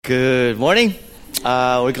Good morning.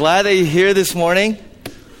 We're glad that you're here this morning.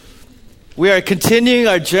 We are continuing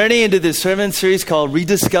our journey into this sermon series called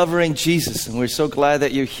Rediscovering Jesus, and we're so glad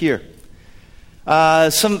that you're here.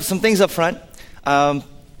 Some things up front. To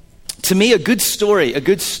me, a good story, or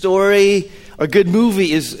a good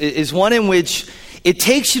movie is one in which it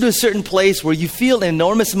takes you to a certain place where you feel an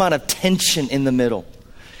enormous amount of tension in the middle.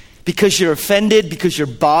 Because you're offended, because you're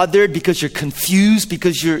bothered, because you're confused,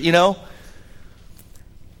 because you're.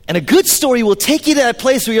 And a good story will take you to that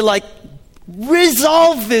place where you're like,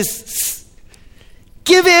 resolve this,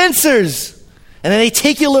 give answers. And then they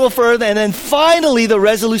take you a little further, and then finally the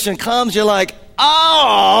resolution comes. You're like,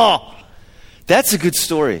 oh, that's a good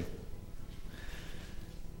story.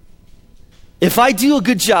 If I do a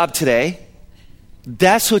good job today,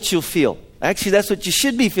 that's what you'll feel. Actually, that's what you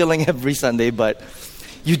should be feeling every Sunday, but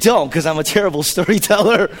you don't, because I'm a terrible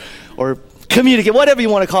storyteller or communicator, whatever you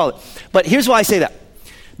want to call it. But here's why I say that.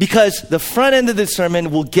 Because the front end of this sermon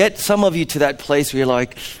will get some of you to that place where you're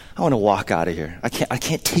like, I want to walk out of here. I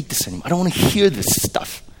can't take this anymore. I don't want to hear this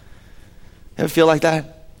stuff. Ever feel like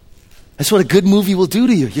that? That's what a good movie will do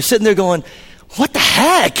to you. You're sitting there going, what the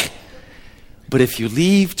heck? But if you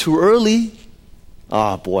leave too early,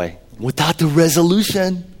 oh boy, without the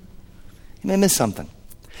resolution, you may miss something.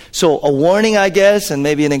 So a warning, I guess, and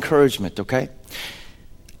maybe an encouragement, okay?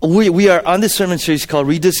 We are on this sermon series called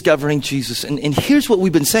Rediscovering Jesus. And here's what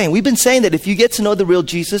we've been saying. We've been saying that if you get to know the real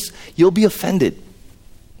Jesus, you'll be offended.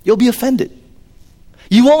 You'll be offended.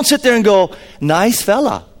 You won't sit there and go, nice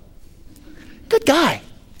fella. Good guy.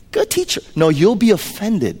 Good teacher. No, you'll be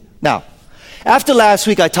offended. Now, after last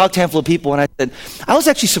week, I talked to a handful of people and I said, I was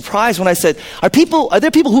actually surprised when I said, are there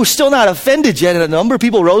people who are still not offended yet? And a number of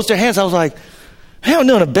people rose their hands. I was like, man, I'm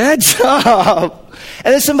doing a bad job.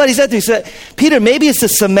 And then somebody said to me, Peter, maybe it's the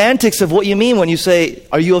semantics of what you mean when you say,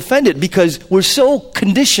 are you offended? Because we're so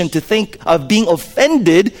conditioned to think of being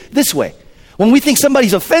offended this way. When we think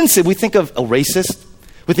somebody's offensive, we think of a racist.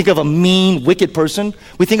 We think of a mean, wicked person.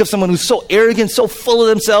 We think of someone who's so arrogant, so full of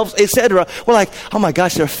themselves, etc. We're like, oh my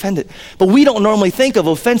gosh, they're offended. But we don't normally think of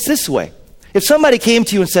offense this way. If somebody came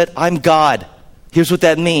to you and said, I'm God, here's what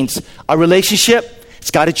that means. Our relationship,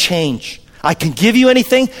 it's got to change. I can give you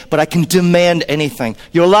anything, but I can demand anything.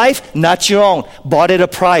 Your life, not your own. Bought at a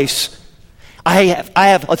price. I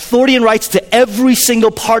have authority and rights to every single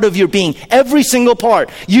part of your being. Every single part.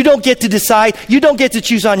 You don't get to decide. You don't get to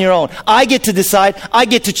choose on your own. I get to decide. I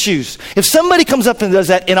get to choose. If somebody comes up and does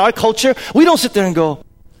that in our culture, we don't sit there and go,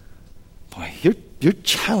 boy, you're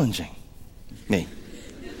challenging me.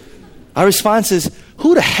 Our response is,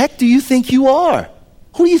 who the heck do you think you are?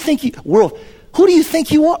 Who do you think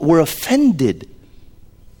you are? We're offended.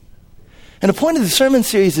 And the point of the sermon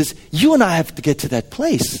series is you and I have to get to that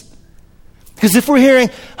place. Because if we're hearing,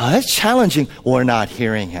 oh, that's challenging, we're not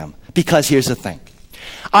hearing him. Because here's the thing.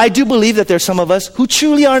 I do believe that there's some of us who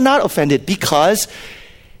truly are not offended because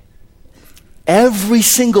every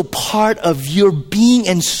single part of your being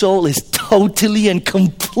and soul is totally and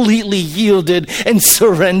completely yielded and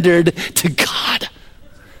surrendered to God.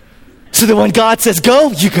 So that when God says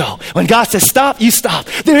go, you go. When God says stop, you stop.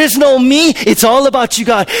 There is no me. It's all about you,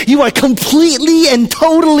 God. You are completely and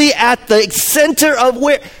totally at the center of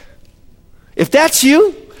where. If that's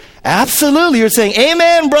you, absolutely. You're saying,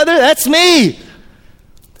 amen, brother, that's me.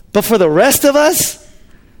 But for the rest of us,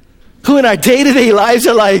 who in our day-to-day lives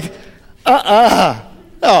are like,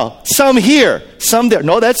 oh, some here, some there.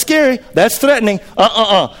 No, that's scary. That's threatening.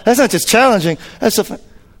 That's not just challenging.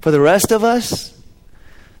 For the rest of us,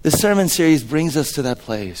 the sermon series brings us to that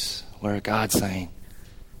place where God's saying,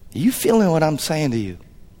 are you feeling what I'm saying to you?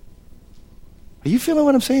 Are you feeling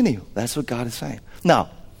what I'm saying to you? That's what God is saying. Now,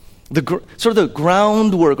 the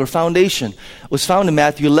groundwork or foundation was found in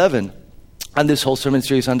Matthew 11 on this whole sermon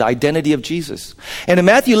series on the identity of Jesus. And in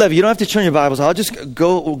Matthew 11, you don't have to turn your Bibles. I'll just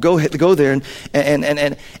go there.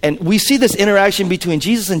 And we see this interaction between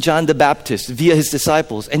Jesus and John the Baptist via his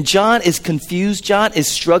disciples. And John is confused. John is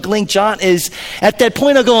struggling. John is at that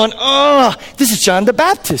point of going, this is John the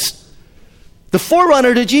Baptist, the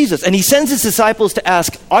forerunner to Jesus. And he sends his disciples to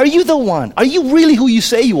ask, are you the one? Are you really who you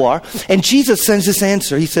say you are? And Jesus sends this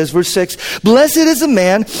answer. He says, verse 6, blessed is the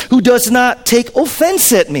man who does not take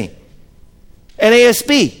offense at me.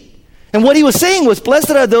 NASB. And what he was saying was, blessed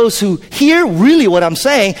are those who hear really what I'm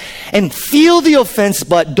saying and feel the offense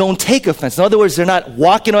but don't take offense. In other words, they're not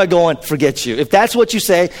walking out going, forget you. If that's what you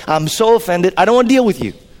say, I'm so offended, I don't want to deal with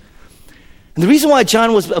you. And the reason why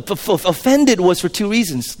John was offended was for two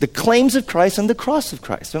reasons. The claims of Christ and the cross of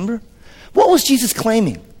Christ, remember? What was Jesus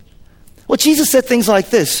claiming? Well, Jesus said things like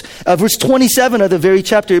this. Verse 27 of the very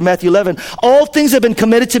chapter in Matthew 11. All things have been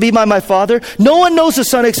committed to me by my Father. No one knows the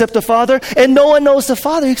Son except the Father, and no one knows the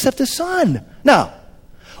Father except the Son. Now,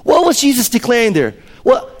 what was Jesus declaring there?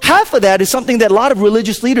 Well, half of that is something that a lot of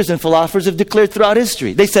religious leaders and philosophers have declared throughout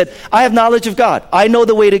history. They said, I have knowledge of God. I know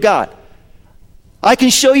the way to God. I can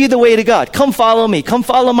show you the way to God. Come follow me. Come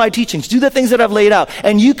follow my teachings. Do the things that I've laid out.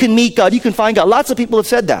 And you can meet God. You can find God. Lots of people have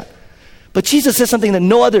said that. But Jesus says something that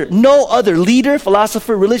no other leader,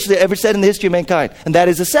 philosopher, religious leader ever said in the history of mankind. And that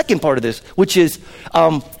is the second part of this, which is,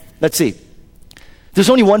 let's see. There's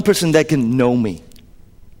only one person that can know me.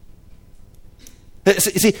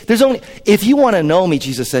 See, if you want to know me,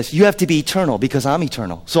 Jesus says, you have to be eternal because I'm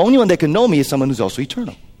eternal. So the only one that can know me is someone who's also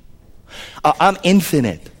eternal. I'm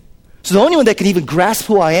infinite. So the only one that can even grasp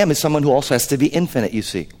who I am is someone who also has to be infinite, you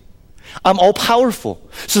see. I'm all powerful.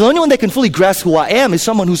 So the only one that can fully grasp who I am is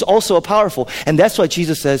someone who's also powerful. And that's why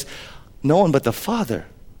Jesus says, no one but the Father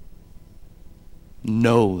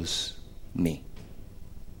knows me.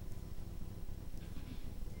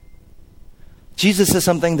 Jesus says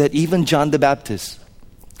something that even John the Baptist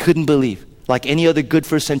couldn't believe, like any other good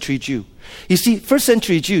first century Jew. You see, first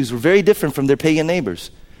century Jews were very different from their pagan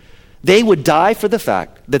neighbors. They would die for the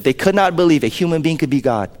fact that they could not believe a human being could be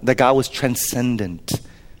God, that God was transcendent.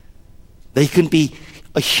 They couldn't be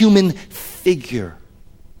a human figure.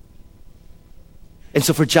 And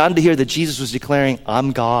so for John to hear that Jesus was declaring,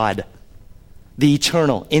 I'm God, the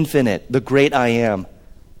eternal, infinite, the great I am,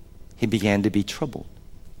 he began to be troubled.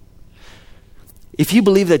 If you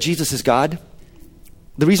believe that Jesus is God,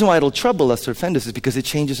 the reason why it'll trouble us or offend us is because it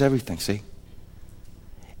changes everything, see?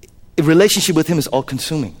 A relationship with him is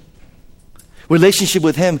all-consuming. Relationship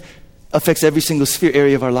with him affects every single sphere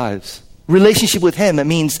area of our lives. Relationship with him, it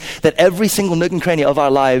means that every single nook and cranny of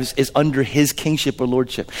our lives is under his kingship or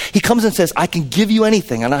lordship. He comes and says, I can give you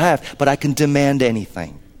anything, and I have, but I can demand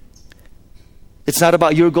anything. It's not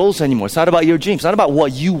about your goals anymore. It's not about your dreams. It's not about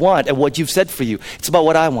what you want and what you've said for you. It's about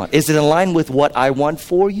what I want. Is it in line with what I want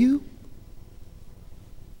for you?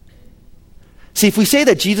 See, if we say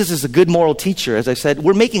that Jesus is a good moral teacher, as I said,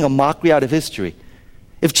 we're making a mockery out of history.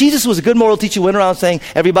 If Jesus was a good moral teacher, went around saying,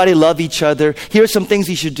 everybody love each other, here are some things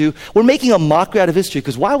you should do, we're making a mockery out of history,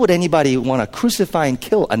 because why would anybody want to crucify and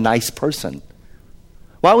kill a nice person?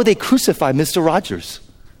 Why would they crucify Mr. Rogers?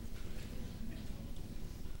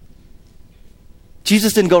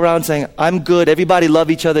 Jesus didn't go around saying, I'm good, everybody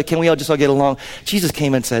love each other, can we all just all get along? Jesus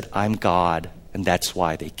came and said, I'm God, and that's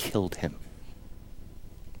why they killed him.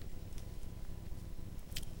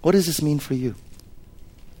 What does this mean for you?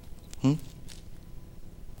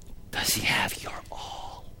 Does he have your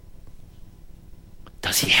all?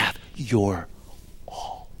 Does he have your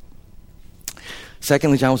all?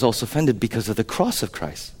 Secondly, John was also offended because of the cross of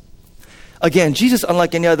Christ. Again, Jesus,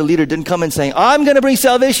 unlike any other leader, didn't come in saying, I'm going to bring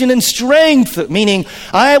salvation and strength, meaning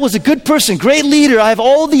I was a good person, great leader. I have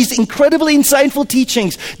all these incredibly insightful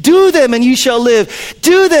teachings. Do them and you shall live.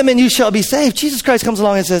 Do them and you shall be saved. Jesus Christ comes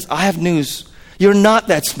along and says, I have news. You're not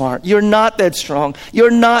that smart. You're not that strong. You're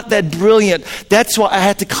not that brilliant. That's why I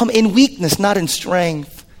had to come in weakness, not in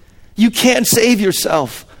strength. You can't save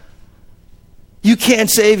yourself. You can't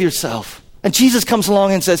save yourself. And Jesus comes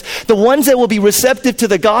along and says, the ones that will be receptive to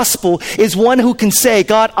the gospel is one who can say,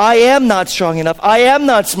 God, I am not strong enough. I am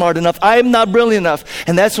not smart enough. I am not brilliant enough.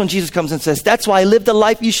 And that's when Jesus comes and says, that's why I lived the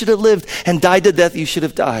life you should have lived and died the death you should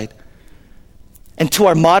have died. And to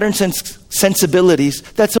our modern sensibilities,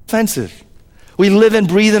 that's offensive. We live and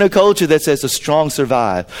breathe in a culture that says the strong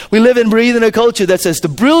survive. We live and breathe in a culture that says the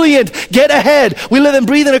brilliant get ahead. We live and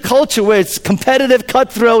breathe in a culture where it's competitive,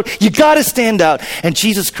 cutthroat. You got to stand out. And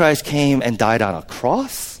Jesus Christ came and died on a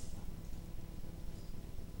cross.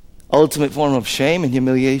 Ultimate form of shame and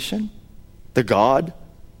humiliation. The God,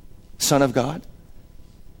 Son of God.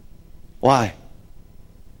 Why?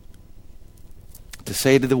 To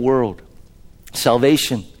say to the world,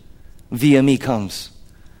 salvation via me comes.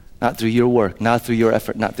 Not through your work, not through your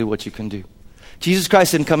effort, not through what you can do. Jesus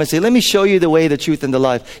Christ didn't come and say, let me show you the way, the truth, and the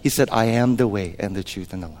life. He said, I am the way and the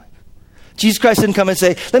truth and the life. Jesus Christ didn't come and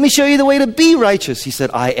say, let me show you the way to be righteous. He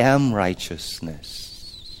said, I am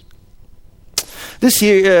righteousness. This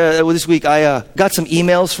week, I got some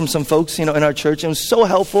emails from some folks, in our church. It was so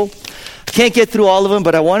helpful. Can't get through all of them,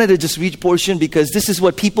 but I wanted to just read a portion because this is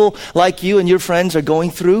what people like you and your friends are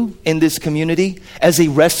going through in this community as they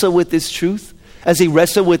wrestle with this truth. As they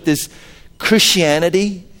wrestle with this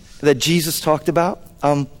Christianity that Jesus talked about.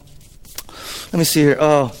 Let me see here.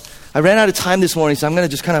 I ran out of time this morning, so I'm going to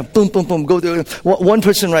just kind of boom, boom, boom, go through it. One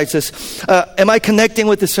person writes this. Am I connecting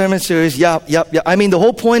with the sermon series? Yeah. I mean, the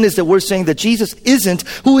whole point is that we're saying that Jesus isn't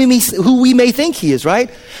who we may think he is, right?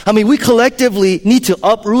 I mean, we collectively need to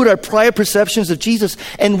uproot our prior perceptions of Jesus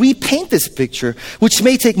and repaint this picture, which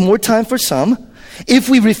may take more time for some. If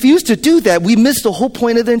we refuse to do that, we miss the whole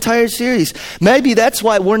point of the entire series. Maybe that's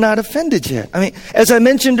why we're not offended yet. I mean, as I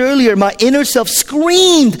mentioned earlier, my inner self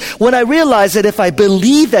screamed when I realized that if I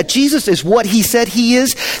believe that Jesus is what he said he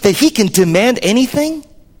is, that he can demand anything.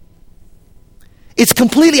 It's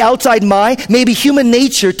completely outside my, maybe human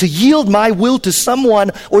nature, to yield my will to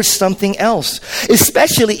someone or something else.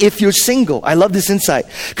 Especially if you're single. I love this insight.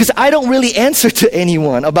 Because I don't really answer to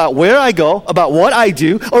anyone about where I go, about what I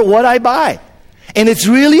do, or what I buy. And it's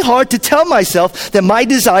really hard to tell myself that my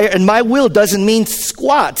desire and my will doesn't mean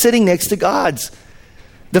squat sitting next to God's.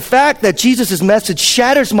 The fact that Jesus' message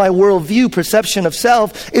shatters my worldview, perception of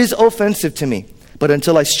self, is offensive to me. But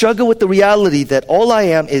until I struggle with the reality that all I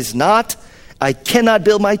am is not, I cannot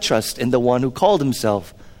build my trust in the one who called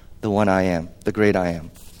himself the one I am, the great I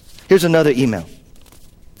am. Here's another email.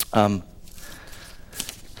 I'm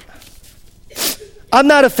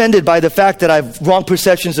not offended by the fact that I have wrong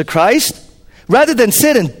perceptions of Christ. Rather than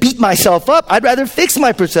sit and beat myself up, I'd rather fix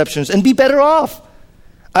my perceptions and be better off.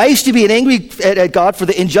 I used to be angry at God for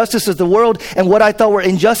the injustice of the world and what I thought were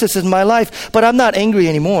injustices in my life, but I'm not angry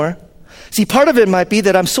anymore. See, part of it might be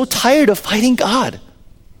that I'm so tired of fighting God.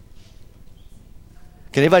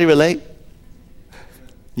 Can anybody relate?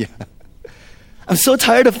 Yeah. I'm so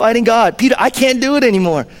tired of fighting God. Peter, I can't do it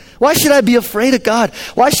anymore. Why should I be afraid of God?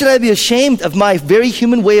 Why should I be ashamed of my very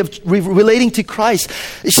human way of relating to Christ?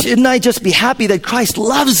 Shouldn't I just be happy that Christ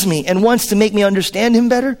loves me and wants to make me understand him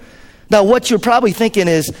better? Now, what you're probably thinking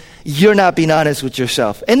is, you're not being honest with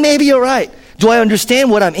yourself. And maybe you're right. Do I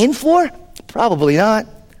understand what I'm in for? Probably not.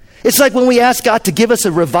 It's like when we ask God to give us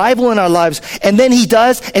a revival in our lives, and then he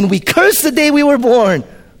does, and we curse the day we were born.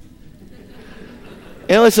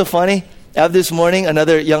 You know what's so funny? After this morning,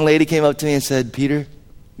 another young lady came up to me and said, Peter,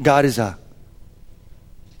 God is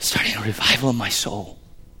starting a revival in my soul.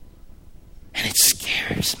 And it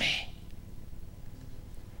scares me.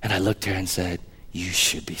 And I looked at her and said, you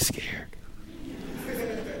should be scared.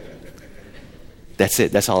 That's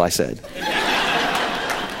it. That's all I said.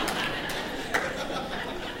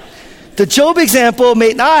 The Job example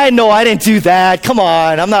I know I didn't do that. Come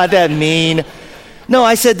on, I'm not that mean. No,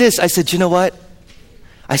 I said this. I said, you know what?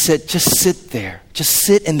 I said, just sit there. Just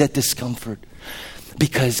sit in that discomfort.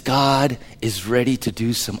 Because God is ready to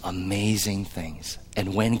do some amazing things.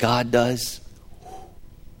 And when God does,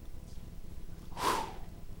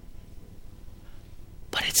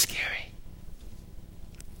 but it's scary.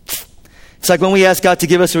 It's like when we ask God to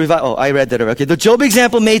give us a revival. Oh, I read that already. Okay. The Job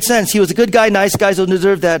example made sense. He was a good guy. Nice guys don't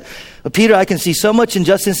deserve that. But Peter, I can see so much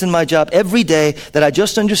injustice in my job every day that I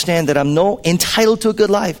just understand that I'm not entitled to a good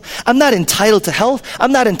life. I'm not entitled to health.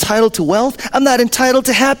 I'm not entitled to wealth. I'm not entitled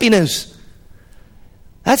to happiness.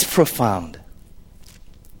 That's profound.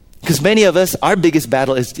 Because many of us, our biggest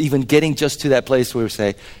battle is even getting just to that place where we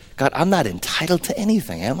say, God, I'm not entitled to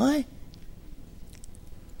anything, am I?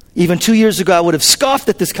 Even 2 years ago, I would have scoffed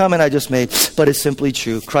at this comment I just made, but it's simply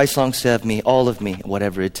true. Christ longs to have me, all of me,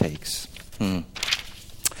 whatever it takes.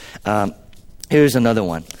 Here's another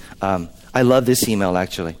one. I love this email,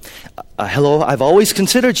 actually. Hello, I've always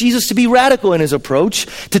considered Jesus to be radical in his approach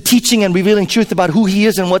to teaching and revealing truth about who he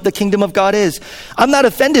is and what the kingdom of God is. I'm not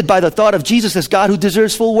offended by the thought of Jesus as God who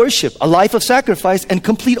deserves full worship, a life of sacrifice, and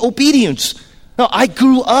complete obedience. No, I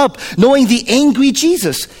grew up knowing the angry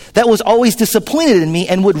Jesus that was always disappointed in me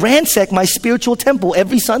and would ransack my spiritual temple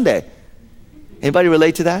every Sunday. Anybody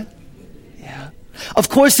relate to that? Yeah. Of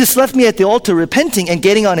course, this left me at the altar repenting and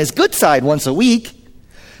getting on his good side once a week.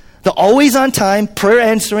 The always on time, prayer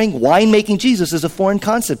answering, wine making Jesus is a foreign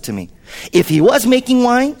concept to me. If he was making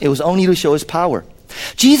wine, it was only to show his power.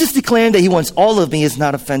 Jesus declaring that he wants all of me is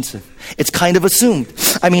not offensive. It's kind of assumed.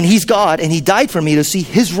 I mean, he's God and he died for me to see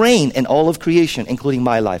his reign in all of creation, including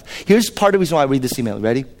my life. Here's part of the reason why I read this email.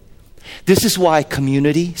 Ready? This is why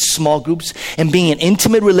community, small groups, and being in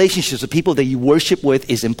intimate relationships with people that you worship with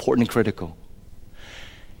is important and critical.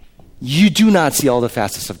 You do not see all the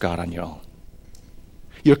facets of God on your own.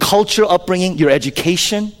 Your culture, upbringing, your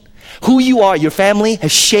education, who you are, your family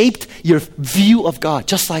has shaped your view of God,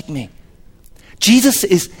 just like me. Jesus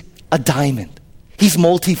is a diamond. He's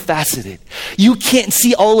multifaceted. You can't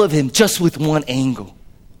see all of him just with one angle.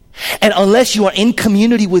 And unless you are in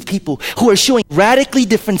community with people who are showing radically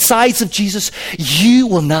different sides of Jesus, you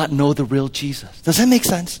will not know the real Jesus. Does that make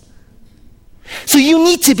sense? So you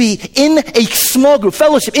need to be in a small group,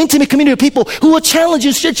 fellowship, intimate community of people who will challenge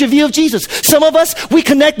and stretch your view of Jesus. Some of us, we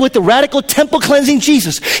connect with the radical temple cleansing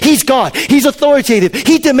Jesus. He's God. He's authoritative.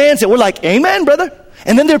 He demands it. We're like, amen, brother.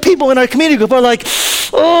 And then there are people in our community group who are like,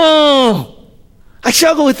 oh, I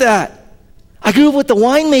struggle with that. I grew up with the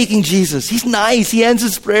winemaking Jesus. He's nice. He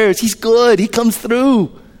answers prayers. He's good. He comes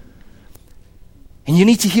through. And you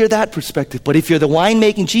need to hear that perspective. But if you're the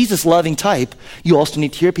winemaking Jesus loving type, you also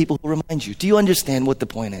need to hear people who remind you. Do you understand what the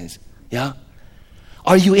point is? Yeah?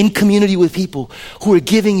 Are you in community with people who are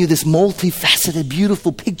giving you this multifaceted,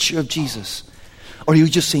 beautiful picture of Jesus? Or are you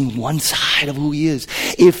just seeing one side of who he is?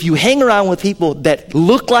 If you hang around with people that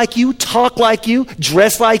look like you, talk like you,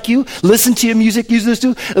 dress like you, listen to your music you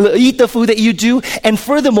listen to, eat the food that you do, and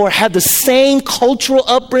furthermore have the same cultural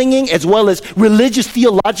upbringing as well as religious,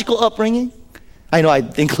 theological upbringing, I know I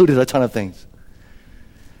included a ton of things.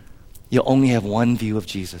 You only have one view of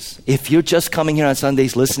Jesus. If you're just coming here on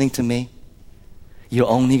Sundays listening to me, you're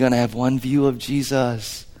only going to have one view of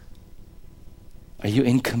Jesus. Are you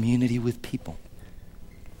in community with people?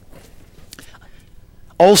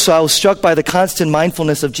 Also, I was struck by the constant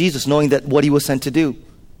mindfulness of Jesus, knowing that what he was sent to do.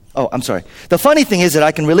 Oh, I'm sorry. The funny thing is that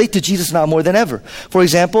I can relate to Jesus now more than ever. For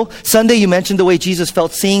example, Sunday you mentioned the way Jesus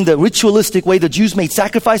felt seeing the ritualistic way the Jews made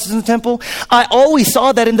sacrifices in the temple. I always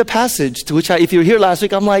saw that in the passage, to which if you were here last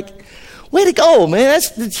week, I'm like, way to go, man. That's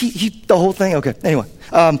the whole thing. Okay, anyway.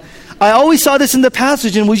 I always saw this in the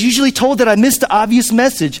passage and was usually told that I missed the obvious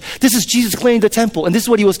message. This is Jesus cleaning the temple, and this is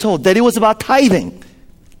what he was told, that it was about tithing.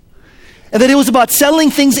 And that it was about selling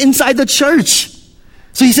things inside the church.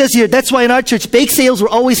 So he says here, that's why in our church, bake sales were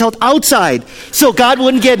always held outside, so God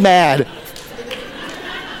wouldn't get mad.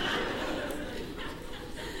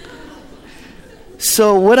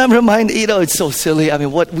 So what I'm reminded, it's so silly. I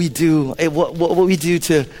mean, what we do, what we do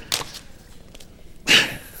to...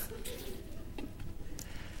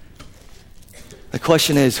 The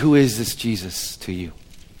question is, who is this Jesus to you?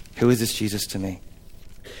 Who is this Jesus to me?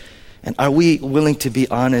 And are we willing to be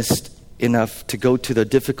honest enough to go to the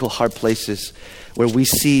difficult, hard places where we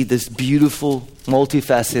see this beautiful,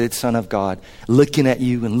 multifaceted Son of God looking at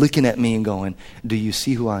you and looking at me and going, do you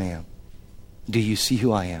see who I am? Do you see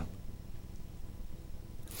who I am?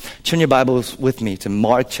 Turn your Bibles with me to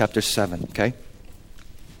Mark chapter 7, okay?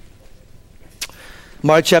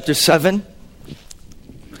 Mark chapter 7.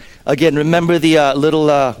 Again, remember the little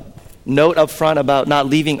note up front about not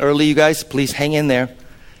leaving early, you guys? Please hang in there.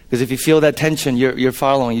 Because if you feel that tension, you're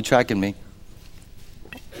following, you're tracking me.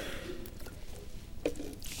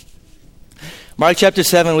 Mark chapter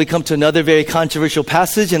 7, we come to another very controversial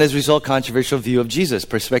passage, and as a result, controversial view of Jesus,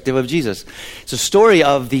 perspective of Jesus. It's a story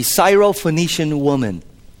of the Syrophoenician woman.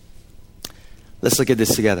 Let's look at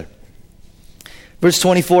this together. Verse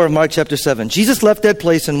 24 of Mark chapter 7. Jesus left that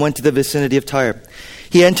place and went to the vicinity of Tyre.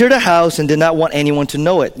 He entered a house and did not want anyone to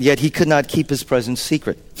know it, yet he could not keep his presence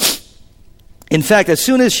secret. In fact, as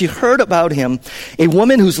soon as she heard about him, a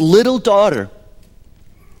woman whose little daughter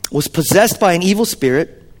was possessed by an evil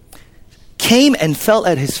spirit came and fell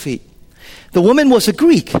at his feet. The woman was a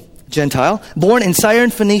Greek, Gentile, born in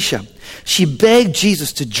Syrophoenicia. She begged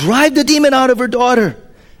Jesus to drive the demon out of her daughter.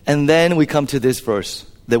 And then we come to this verse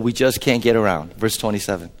that we just can't get around. Verse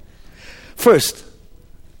 27. First,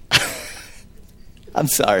 I'm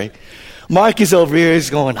sorry. Mark is over here, he's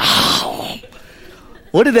going,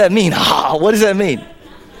 what did that mean? What does that mean?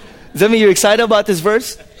 Does that mean you're excited about this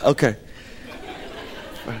verse? Okay.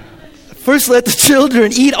 First, let the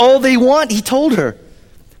children eat all they want, he told her.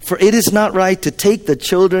 For it is not right to take the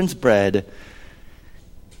children's bread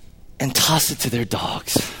and toss it to their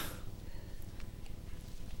dogs.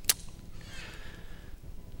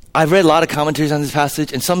 I've read a lot of commentaries on this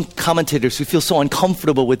passage, and some commentators who feel so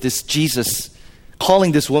uncomfortable with this Jesus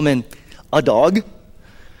calling this woman a dog,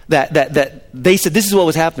 that they said this is what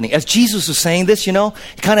was happening. As Jesus was saying this, he kind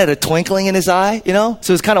of had a twinkling in his eye,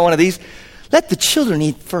 So it's kind of one of these, let the children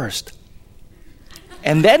eat first.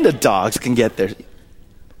 And then the dogs can get there.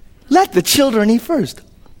 Let the children eat first.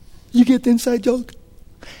 You get the inside joke?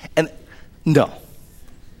 And no.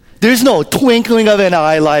 There's no twinkling of an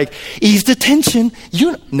eye like, ease the tension.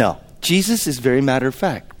 No. Jesus is very matter of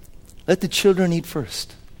fact. Let the children eat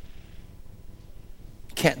first.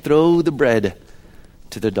 Can't throw the bread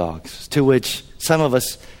to the dogs. To which some of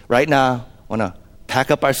us right now want to pack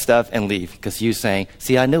up our stuff and leave because you're saying,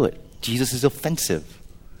 see, I knew it. Jesus is offensive.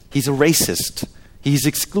 He's a racist. He's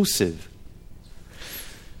exclusive.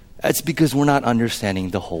 That's because we're not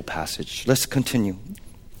understanding the whole passage. Let's continue.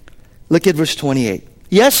 Look at verse 28.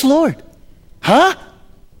 Yes, Lord. Huh?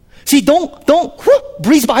 See, don't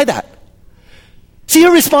breeze by that. See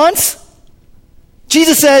her response?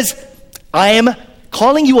 Jesus says, I am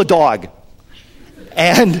calling you a dog.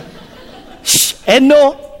 And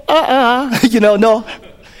no, no.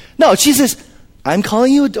 No, she says, I'm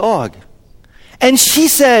calling you a dog. And she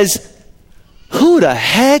says, who the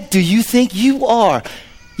heck do you think you are?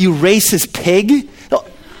 You racist pig? No,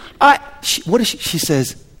 what is she? She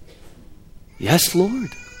says, yes, Lord.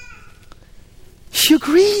 She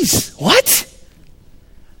agrees. What?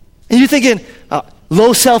 And you're thinking,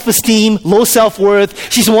 low self-esteem, low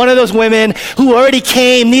self-worth. She's one of those women who already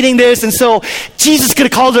came needing this, and so Jesus could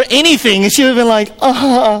have called her anything, and she would have been like,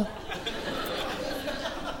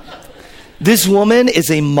 This woman is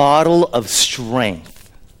a model of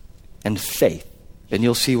strength and faith, and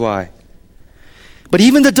you'll see why. But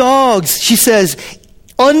even the dogs, she says,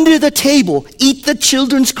 under the table, eat the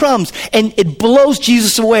children's crumbs. And it blows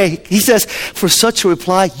Jesus away. He says, for such a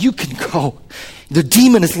reply, you can go. The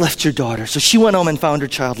demon has left your daughter. So she went home and found her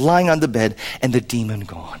child lying on the bed and the demon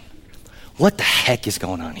gone. What the heck is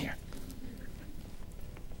going on here?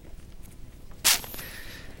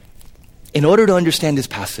 In order to understand this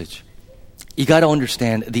passage, you got to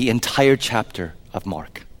understand the entire chapter of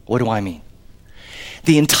Mark. What do I mean?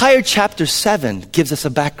 The entire chapter 7 gives us a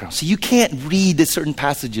background. So you can't read the certain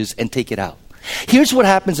passages and take it out. Here's what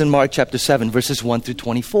happens in Mark chapter 7, verses 1 through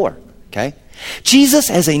 24. Okay? Jesus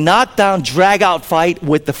has a knockdown, drag-out fight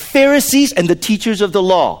with the Pharisees and the teachers of the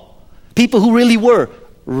law. People who really were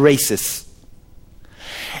racists.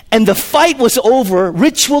 And the fight was over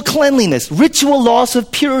ritual cleanliness, ritual laws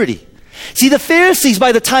of purity. See, the Pharisees,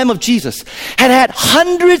 by the time of Jesus, had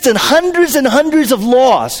hundreds and hundreds and hundreds of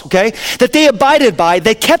laws, okay, that they abided by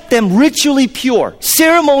that kept them ritually pure,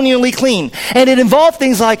 ceremonially clean. And it involved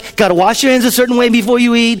things like, got to wash your hands a certain way before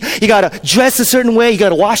you eat, you got to dress a certain way, you got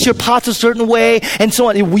to wash your pots a certain way, and so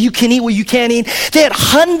on. You can eat what you can't eat. They had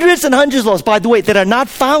hundreds and hundreds of laws, by the way, that are not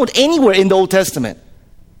found anywhere in the Old Testament.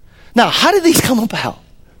 Now, how did these come about?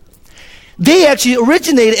 They actually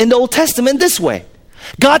originated in the Old Testament this way.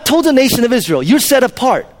 God told the nation of Israel, you're set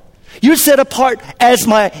apart. You're set apart as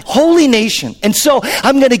my holy nation. And so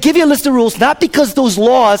I'm going to give you a list of rules, not because those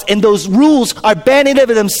laws and those rules are bad in and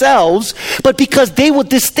of themselves, but because they will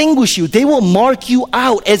distinguish you. They will mark you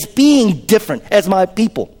out as being different as my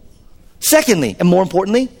people. Secondly, and more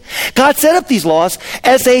importantly, God set up these laws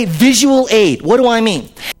as a visual aid. What do I mean?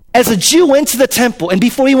 As a Jew went to the temple and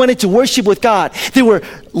before he went into worship with God, there were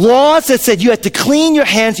laws that said you had to clean your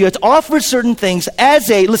hands, you had to offer certain things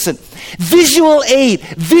as a, visual aid,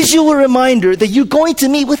 visual reminder that you're going to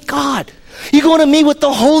meet with God. You're going to meet with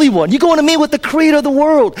the Holy One. You're going to meet with the Creator of the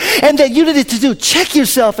world. And that you needed to do, check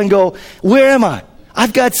yourself and go, where am I?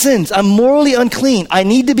 I've got sins. I'm morally unclean. I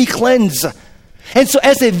need to be cleansed. And so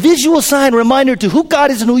as a visual sign, reminder to who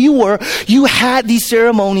God is and who you were, you had these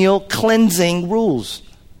ceremonial cleansing rules.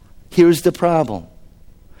 Here's the problem.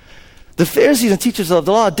 The Pharisees and teachers of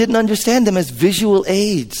the law didn't understand them as visual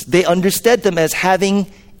aids. They understood them as having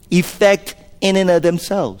effect in and of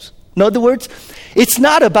themselves. In other words, it's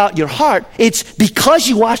not about your heart. It's because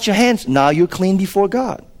you wash your hands, now you're clean before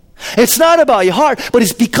God. It's not about your heart, but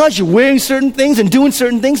it's because you're wearing certain things and doing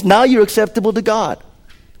certain things, now you're acceptable to God.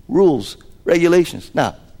 Rules, regulations.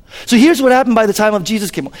 Now, so here's what happened by the time of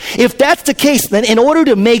Jesus came. If that's the case, then in order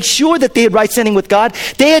to make sure that they had right standing with God,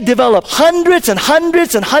 they had developed hundreds and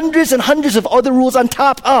hundreds and hundreds and hundreds of other rules on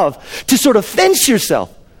top of to sort of fence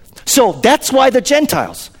yourself. So that's why the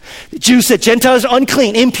Gentiles. The Jews said Gentiles are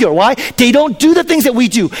unclean, impure. Why? They don't do the things that we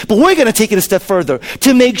do. But we're going to take it a step further.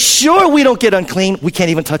 To make sure we don't get unclean, we can't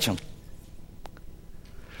even touch them.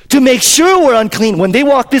 To make sure we're unclean, when they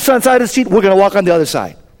walk this side of the street, we're going to walk on the other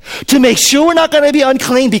side. To make sure we're not going to be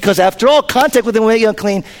unclean, because after all, contact with them will make you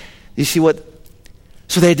unclean. You see what?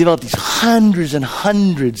 So they developed these hundreds and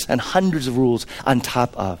hundreds and hundreds of rules on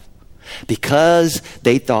top of, because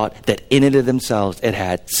they thought that in and of themselves it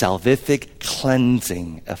had salvific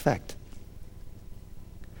cleansing effect.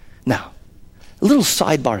 Now, a little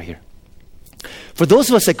sidebar here. For those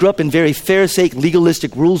of us that grew up in very Pharisaic,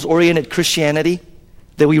 legalistic, rules-oriented Christianity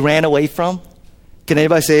that we ran away from, can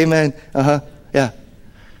anybody say amen? Yeah.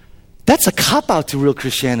 That's a cop-out to real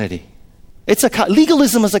Christianity.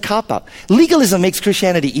 Legalism is a cop-out. Legalism makes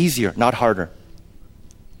Christianity easier, not harder.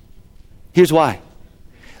 Here's why.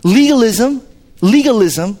 Legalism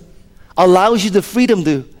allows you the freedom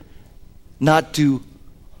to not do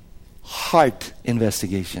heart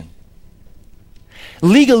investigation.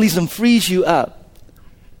 Legalism frees you up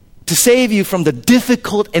to save you from the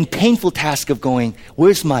difficult and painful task of going,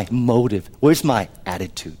 where's my motive? Where's my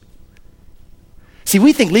attitude? See,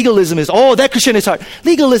 we think legalism is, that Christianity is hard.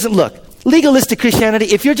 Legalism, look, Legalistic Christianity,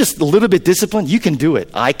 if you're just a little bit disciplined, you can do it.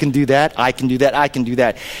 I can do that, I can do that, I can do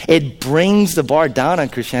that. It brings the bar down on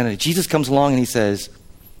Christianity. Jesus comes along and he says,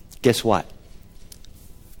 guess what?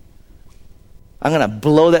 I'm going to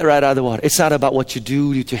blow that right out of the water. It's not about what you do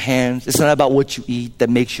with your hands. It's not about what you eat that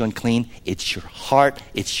makes you unclean. It's your heart.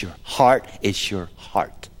 It's your heart. It's your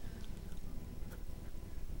heart.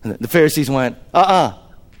 And the Pharisees went,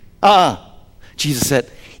 Jesus said,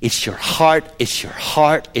 it's your heart. It's your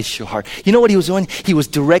heart. It's your heart. You know what he was doing? He was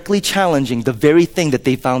directly challenging the very thing that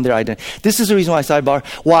they found their identity. This is the reason why, sidebar,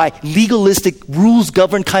 why legalistic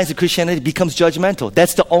rules-governed kinds of Christianity becomes judgmental.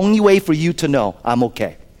 That's the only way for you to know I'm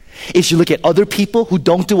okay. Is you look at other people who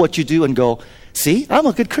don't do what you do and go, see, I'm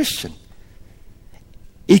a good Christian.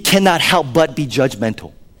 It cannot help but be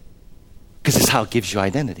judgmental because it's how it gives you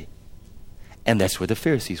identity. And that's where the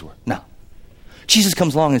Pharisees were. Now, Jesus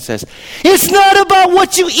comes along and says, it's not about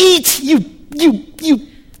what you eat, you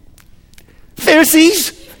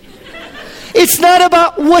Pharisees. It's not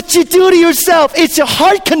about what you do to yourself. It's your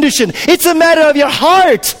heart condition. It's a matter of your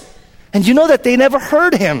heart. And you know that they never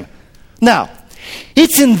heard him. Now,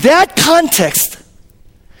 it's in that context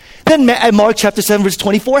that Mark chapter 7 verse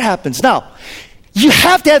 24 happens. Now, you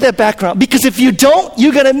have to have that background because if you don't,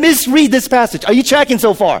 you're going to misread this passage. Are you tracking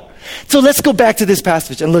so far? So let's go back to this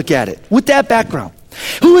passage and look at it. With that background,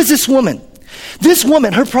 who is this woman? This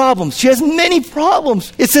woman, her problems, she has many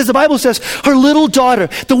problems. It says, the Bible says, her little daughter.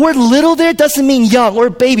 The word little there doesn't mean young or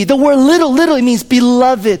baby. The word little literally means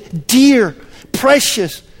beloved, dear,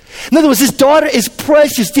 precious. In other words, this daughter is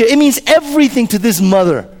precious, dear. It means everything to this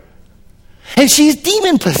mother. And she's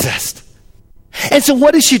demon-possessed. And so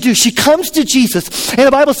what does she do? She comes to Jesus, and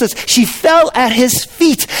the Bible says she fell at his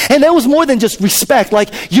feet. And that was more than just respect,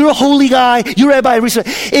 like, you're a holy guy, you're a rabbi.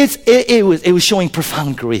 It was showing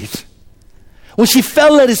profound grief. When she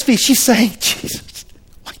fell at his feet, she's saying, Jesus,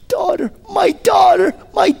 my daughter,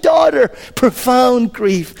 profound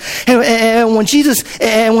grief. And when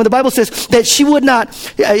the Bible says that she would not,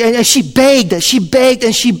 and she begged.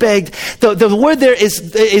 The word there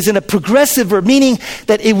is in a progressive verb, meaning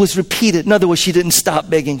that it was repeated. In other words, she didn't stop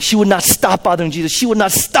begging. She would not stop bothering Jesus. She would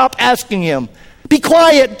not stop asking him, be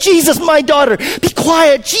quiet, Jesus, my daughter. Be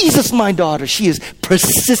quiet, Jesus, my daughter. She is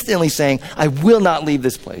persistently saying, I will not leave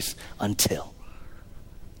this place until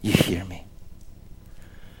you hear me.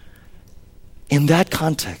 In that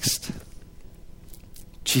context,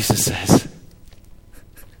 Jesus says,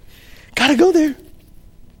 gotta go there.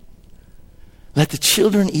 Let the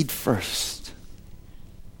children eat first.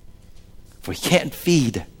 For you can't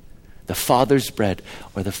feed the Father's bread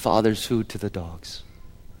or the Father's food to the dogs.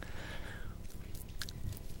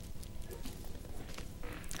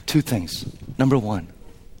 Two things. Number one,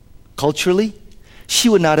 culturally, she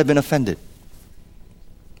would not have been offended.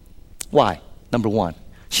 Why? Number one,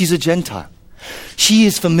 she's a Gentile. She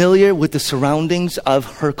is familiar with the surroundings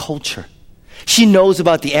of her culture. She knows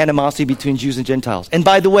about the animosity between Jews and Gentiles. And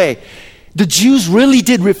by the way, the Jews really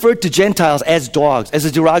did refer to Gentiles as dogs, as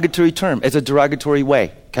a derogatory term, as a derogatory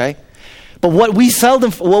way, okay? But what we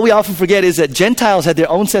often forget is that Gentiles had their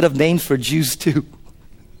own set of names for Jews too,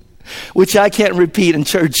 which I can't repeat in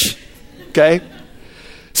church, okay?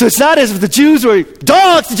 So it's not as if the Jews were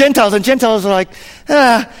dogs to Gentiles, and Gentiles are like,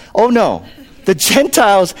 oh no. The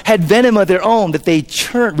Gentiles had venom of their own that they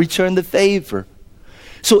returned the favor.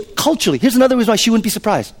 So culturally, here's another reason why she wouldn't be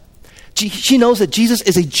surprised. She knows that Jesus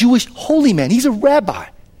is a Jewish holy man. He's a rabbi.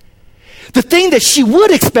 The thing that she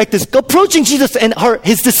would expect is approaching Jesus and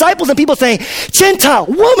his disciples and people saying, Gentile,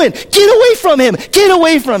 woman, get away from him. Get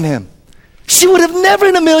away from him. She would have never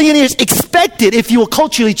in a million years expected, if you were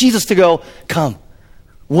culturally, Jesus to go, come,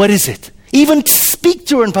 what is it? Even speak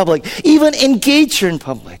to her in public. Even engage her in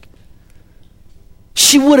public.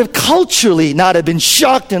 She would have culturally not have been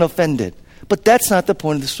shocked and offended. But that's not the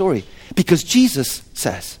point of the story. Because Jesus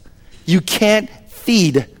says, you can't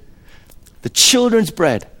feed the children's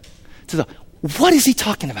bread to the... What is he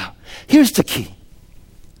talking about? Here's the key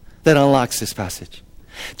that unlocks this passage.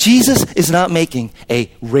 Jesus is not making a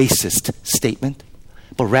racist statement,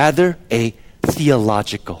 but rather a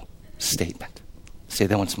theological statement. Say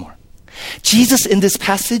that once more. Jesus in this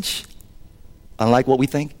passage, unlike what we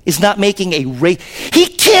think, is not making he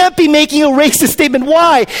can't be making a racist statement.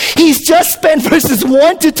 Why? He's just spent verses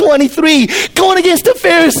 1 to 23 going against the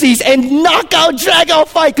Pharisees and drag out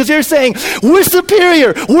fight because they're saying, we're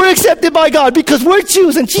superior, we're accepted by God because we're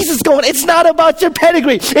Jews. And Jesus is going, it's not about your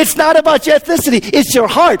pedigree, it's not about your ethnicity, it's your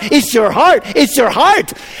heart, it's your heart, it's your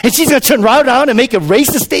heart. And she's going to turn right around and make a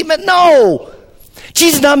racist statement? No.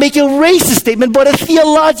 Jesus is not making a racist statement, but a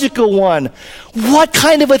theological one. What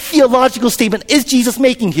kind of a theological statement is Jesus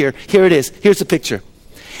making here? Here it is. Here's the picture.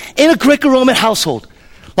 in a Greco-Roman household.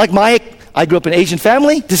 Like I grew up in an Asian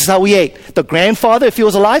family. This is how we ate. The grandfather, if he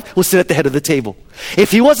was alive, would sit at the head of the table. If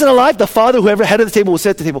he wasn't alive, the father, whoever head of the table, would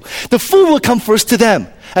sit at the table. The food would come first to them.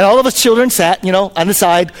 And all of us children sat, on the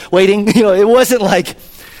side, waiting. It wasn't like,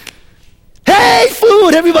 hey,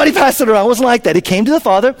 food, everybody pass it around. It wasn't like that. It came to the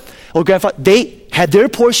father or grandfather. They had their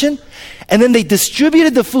portion, and then they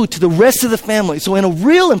distributed the food to the rest of the family. So in a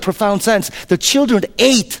real and profound sense, the children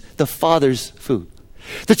ate the father's food.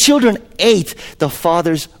 The children ate the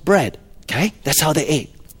father's bread. Okay? That's how they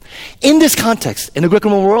ate. In this context, in the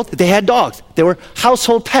Greco-Roman world, they had dogs. They were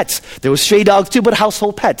household pets. There were stray dogs too, but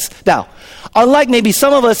household pets. Now, unlike maybe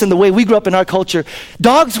some of us in the way we grew up in our culture,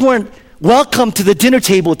 dogs weren't welcome to the dinner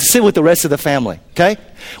table to sit with the rest of the family. Okay?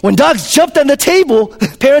 When dogs jumped on the table,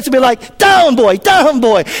 parents would be like, down boy,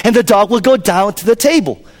 and the dog would go down to the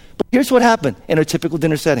table. But here's what happened in a typical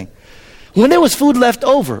dinner setting. When there was food left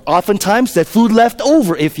over, oftentimes that food left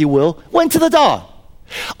over, if you will, went to the dog.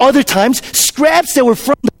 Other times, scraps that were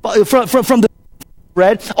from the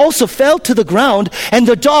bread also fell to the ground, and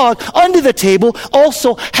the dog under the table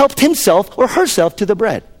also helped himself or herself to the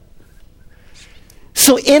bread.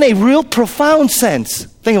 So in a real profound sense,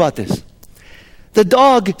 think about this. The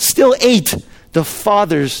dog still ate the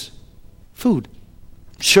father's food.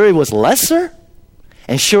 Sure, it was lesser,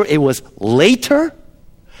 and sure, it was later,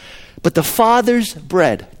 but the father's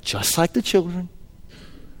bread, just like the children,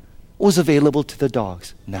 was available to the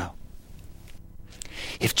dogs now.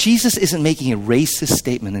 If Jesus isn't making a racist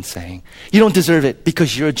statement and saying, you don't deserve it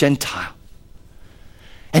because you're a Gentile,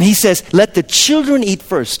 and he says, let the children eat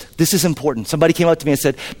first. This is important. Somebody came up to me and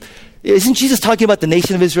said, isn't Jesus talking about the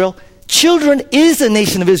nation of Israel? Children is the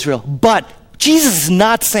nation of Israel, but Jesus is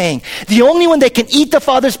not saying the only one that can eat the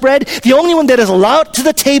Father's bread, the only one that is allowed to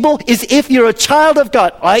the table is if you're a child of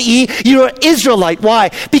God, i.e. you're an Israelite.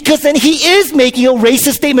 Why? Because then he is making a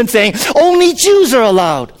racist statement saying only Jews are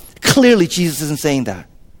allowed. Clearly Jesus isn't saying that.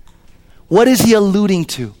 What is he alluding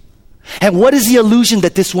to? And what is the allusion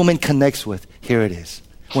that this woman connects with? Here it is.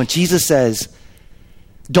 When Jesus says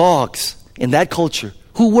dogs in that culture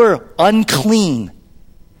who were unclean,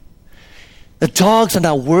 the dogs are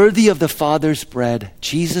not worthy of the Father's bread,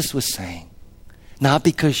 Jesus was saying, not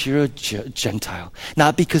because you're a Gentile,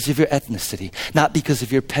 not because of your ethnicity, not because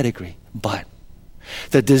of your pedigree, but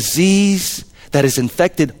the disease that has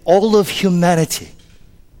infected all of humanity,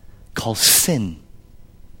 called sin,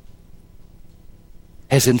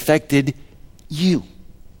 has infected you.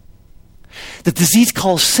 The disease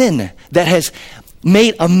called sin that has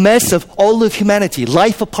made a mess of all of humanity,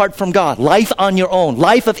 life apart from God, life on your own,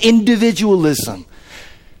 life of individualism,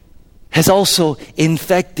 has also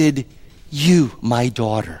infected you, my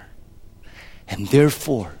daughter. And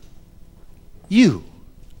therefore, you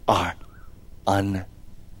are unclean.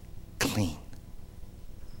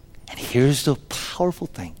 And here's the powerful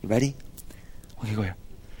thing. You ready? Okay, go here.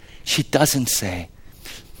 She doesn't say,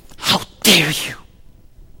 how dare you?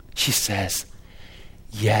 She says,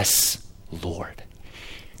 yes, Lord.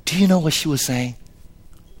 Do you know what she was saying?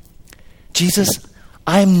 Jesus,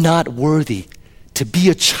 I'm not worthy to be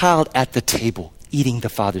a child at the table eating the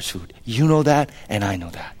Father's food. You know that, and I know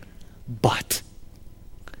that. But,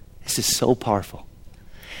 this is so powerful.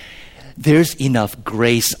 There's enough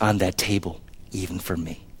grace on that table, even for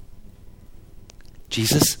me.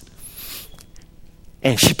 Jesus,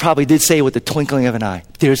 and she probably did say it with the twinkling of an eye,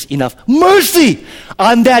 there's enough mercy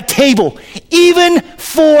on that table, even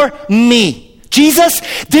for me. Jesus,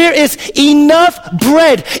 there is enough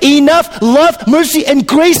bread, enough love, mercy, and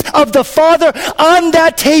grace of the Father on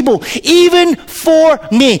that table, even for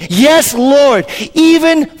me. Yes, Lord,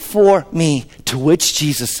 even for me. To which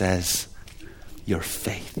Jesus says, your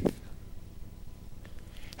faith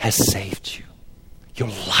has saved you. Your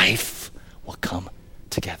life will come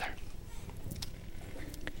together.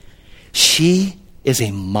 She is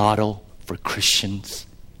a model for Christians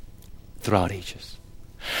throughout ages.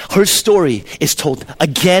 Her story is told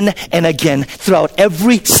again and again throughout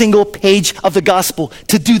every single page of the gospel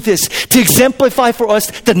to do this, to exemplify for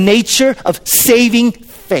us the nature of saving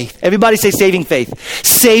faith. Everybody say saving faith.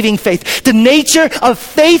 Saving faith. The nature of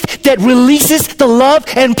faith that releases the love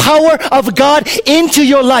and power of God into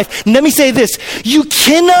your life. And let me say this. You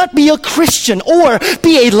cannot be a Christian or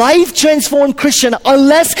be a life-transformed Christian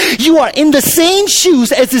unless you are in the same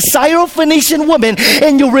shoes as the Syrophoenician woman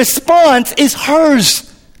and your response is hers.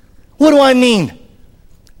 What do I mean?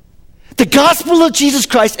 The gospel of Jesus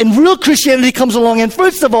Christ and real Christianity comes along and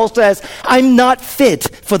first of all says, I'm not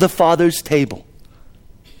fit for the Father's table.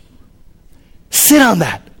 Sit on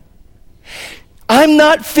that. I'm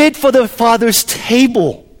not fit for the Father's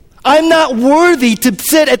table. I'm not worthy to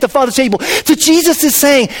sit at the Father's table. So Jesus is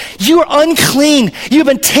saying, you're unclean. You've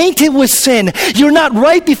been tainted with sin. You're not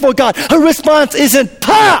right before God. Her response isn't,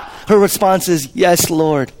 "Ha!" Her response is, "Yes,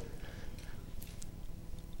 Lord.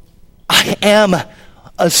 I am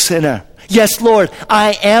a sinner. Yes, Lord,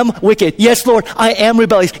 I am wicked. Yes, Lord, I am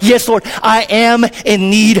rebellious. Yes, Lord, I am in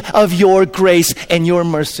need of your grace and your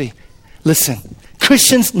mercy." Listen,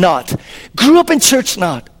 Christians not, grew up in church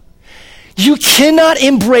not, you cannot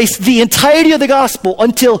embrace the entirety of the gospel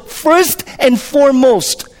until first and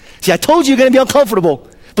foremost, see, I told you you're going to be uncomfortable,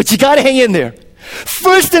 but you got to hang in there.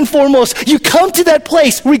 First and foremost, you come to that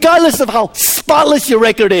place, regardless of how spotless your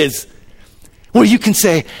record is, where you can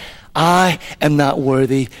say, "I am not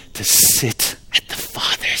worthy to sit at the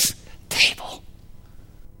Father's table."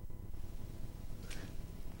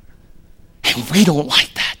 And we don't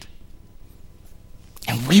like that.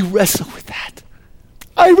 And we wrestle with that.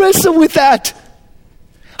 I wrestle with that.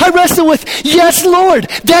 I wrestle with, "Yes, Lord,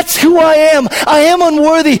 that's who I am. I am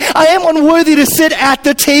unworthy. I am unworthy to sit at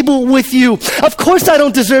the table with you. Of course I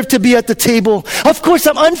don't deserve to be at the table. Of course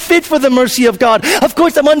I'm unfit for the mercy of God. Of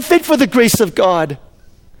course I'm unfit for the grace of God."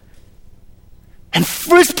 And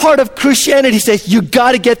first part of Christianity says, you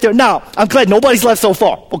got to get there. Now, I'm glad nobody's left so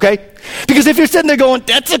far, okay? Because if you're sitting there going,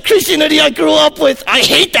 "That's the Christianity I grew up with. I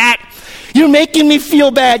hate that. You're making me feel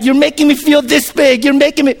bad. You're making me feel this big. You're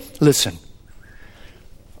making me..." Listen.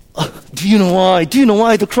 Do you know why? Do you know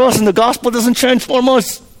why the cross and the gospel doesn't transform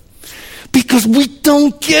us? Because we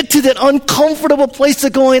don't get to that uncomfortable place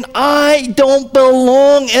of going, "I don't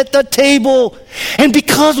belong at the table." And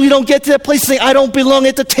because we don't get to that place of saying, "I don't belong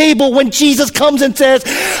at the table," when Jesus comes and says,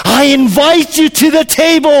 "I invite you to the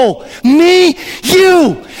table," me,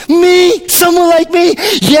 you, me, someone like me,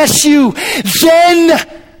 yes, you, then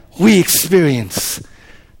we experience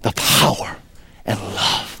the power and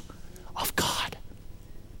love of God.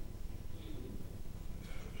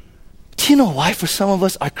 Do you know why for some of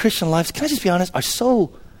us, our Christian lives, can I just be honest, are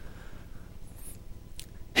so...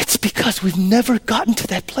 It's because we've never gotten to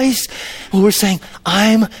that place where we're saying,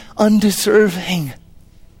 "I'm undeserving."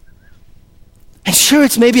 And sure,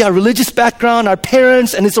 it's maybe our religious background, our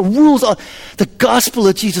parents, and it's the rules of the gospel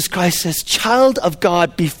of Jesus Christ says, child of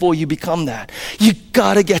God before you become that. You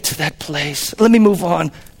got to get to that place. Let me move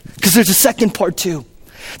on, because there's a second part too.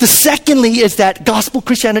 The secondly is that gospel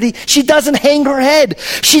Christianity, she doesn't hang her head.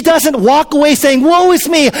 She doesn't walk away saying, "Woe is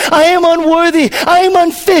me, I am unworthy, I am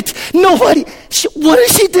unfit." Nobody, what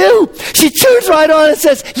does she do? She turns right on and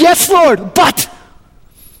says, "Yes, Lord, but,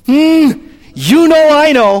 you know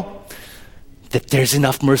I know that there's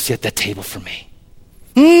enough mercy at that table for me.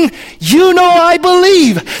 You know I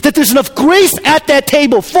believe that there's enough grace at that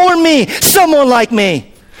table for me, someone like me.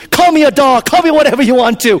 Call me a dog, call me whatever you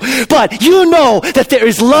want to. But you know that there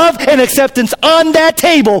is love and acceptance on that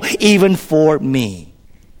table, even for me."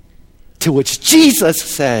 To which Jesus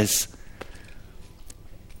says,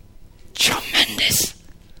 tremendous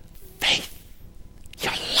faith.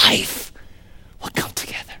 Your life will come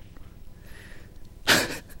together.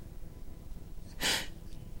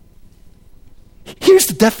 Here's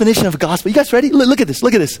the definition of a gospel. You guys ready? Look at this.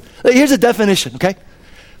 Look at this. Here's a definition, okay?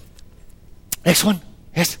 Next one.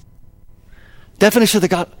 Yes. Definition of the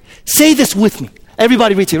gospel. Say this with me.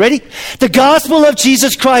 Everybody read it. Ready? The gospel of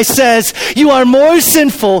Jesus Christ says you are more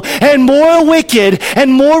sinful and more wicked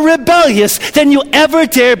and more rebellious than you ever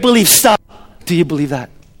dare believe. Stop. Do you believe that?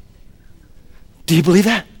 Do you believe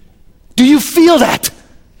that? Do you feel that?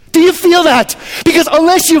 Do you feel that? Because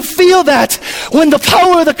unless you feel that, when the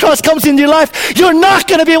power of the cross comes into your life, you're not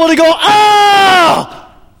going to be able to go, "Oh!"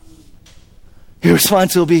 Your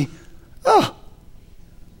response will be, "Oh."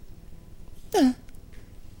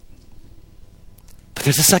 But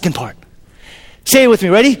there's a second part. Say it with me,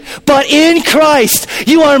 ready? But in Christ,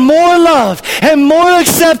 you are more loved and more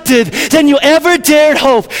accepted than you ever dared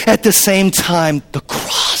hope. At the same time, the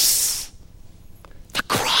cross, the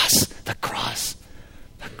cross, the cross,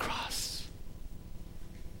 the cross.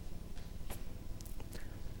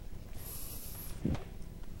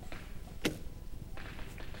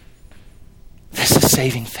 This is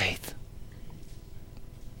saving faith.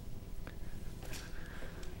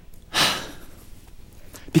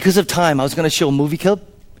 Because of time, I was going to show a movie clip.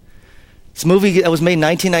 It's a movie that was made in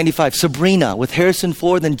 1995, Sabrina, with Harrison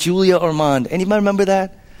Ford and Julia Ormond. Anybody remember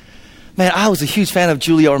that? Man, I was a huge fan of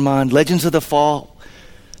Julia Ormond, Legends of the Fall.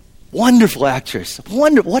 Wonderful actress.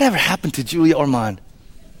 Whatever happened to Julia Ormond?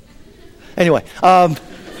 Anyway,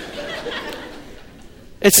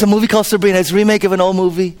 it's a movie called Sabrina. It's a remake of an old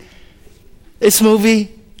movie. It's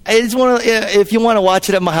if you want to watch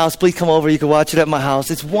it at my house, please come over. You can watch it at my house.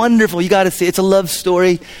 It's wonderful. You got to see it. It's a love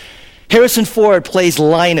story. Harrison Ford plays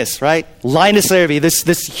Linus, right? Linus Larrabee,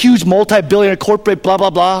 this huge multi-billionaire corporate blah, blah,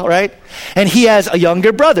 blah, right? And he has a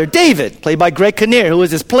younger brother, David, played by Greg Kinnear, who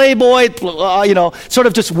is this playboy, sort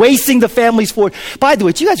of just wasting the family's forward. By the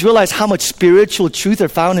way, do you guys realize how much spiritual truth are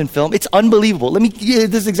found in film? It's unbelievable. Let me give you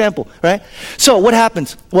this example, right? So what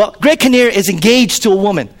happens? Well, Greg Kinnear is engaged to a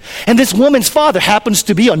woman. And this woman's father happens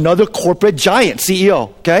to be another corporate giant, CEO,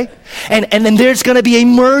 okay? And then there's going to be a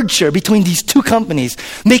merger between these two companies,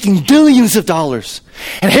 making billions of dollars.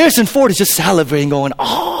 And Harrison Ford is just salivating, going,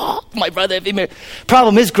 oh, my brother, if he married.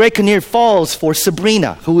 Problem is, Greg Kinnear falls for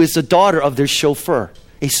Sabrina, who is the daughter of their chauffeur,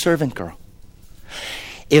 a servant girl.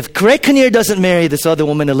 If Greg Kinnear doesn't marry this other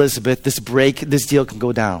woman, Elizabeth, this deal can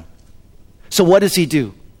go down. So what does he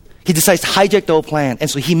do? He decides to hijack the whole plan. And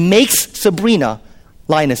so he makes Sabrina,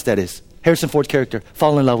 Linus that is, Harrison Ford's character,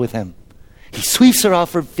 fall in love with him. He sweeps her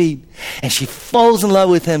off her feet, and she falls in love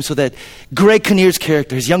with him so that Greg Kinnear's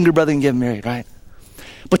character, his younger brother, can get married, right?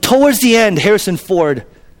 But towards the end, Harrison Ford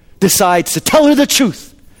decides to tell her the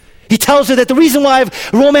truth. He tells her that the reason why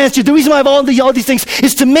I've romanced you, the reason why I've all these things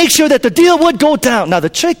is to make sure that the deal would go down. Now, the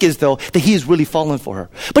trick is, though, that he is really falling for her.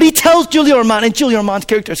 But he tells Julia Ormond, and Julia Ormond's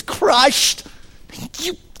character is crushed.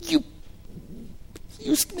 You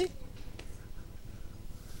used me.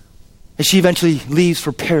 And she eventually leaves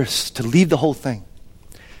for Paris to leave the whole thing.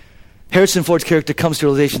 Harrison Ford's character comes to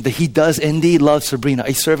the realization that he does indeed love Sabrina,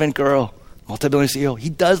 a servant girl, multi-billionaire CEO.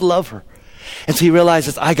 He does love her. And so he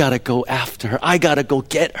realizes, I got to go after her. I got to go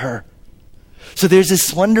get her. So there's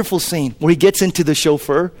this wonderful scene where he gets into the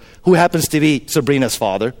chauffeur, who happens to be Sabrina's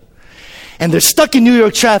father. And they're stuck in New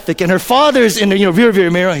York traffic, and her father's in the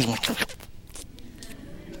rear mirror. He's like,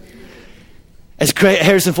 as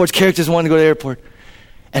Harrison Ford's characters want to go to the airport.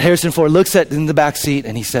 And Harrison Ford looks in the back seat,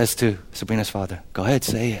 and he says to Sabrina's father, go ahead,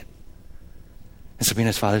 say it. And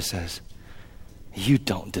Sabrina's father says, you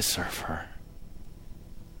don't deserve her.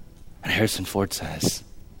 And Harrison Ford says,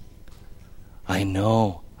 I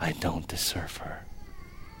know I don't deserve her,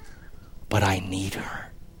 but I need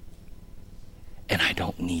her, and I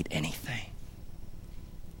don't need anything.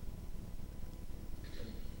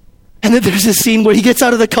 And then there's this scene where he gets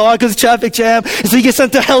out of the car because of traffic jam. And so he gets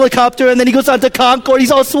onto a helicopter, and then he goes onto Concorde. He's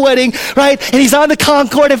all sweating, right? And he's on the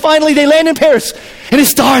Concorde, and finally they land in Paris. And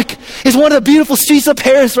it's dark. It's one of the beautiful streets of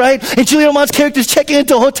Paris, right? And Julia Ormond's character is checking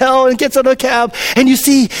into a hotel and gets on a cab. And you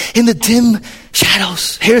see in the dim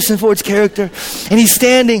shadows Harrison Ford's character. And he's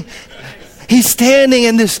standing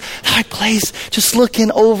in this dark place, just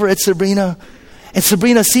looking over at Sabrina. And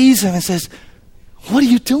Sabrina sees him and says, what are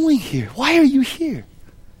you doing here? Why are you here?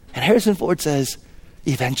 And Harrison Ford says,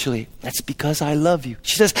 eventually, that's because I love you.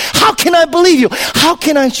 She says, how can I believe you? How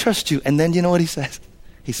can I trust you? And then you know what he says?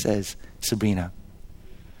 He says, Sabrina,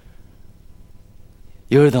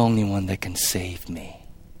 you're the only one that can save me.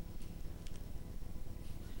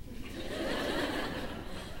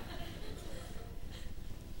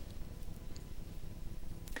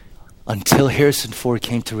 Until Harrison Ford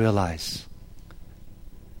came to realize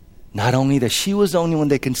not only that she was the only one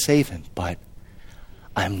that can save him, but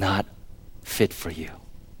I'm not fit for you.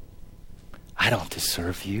 I don't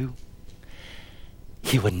deserve you.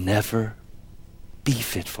 He would never be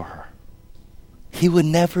fit for her. He would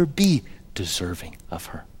never be deserving of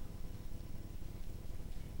her.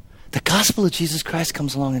 The gospel of Jesus Christ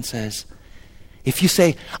comes along and says, if you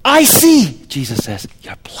say, I see, Jesus says,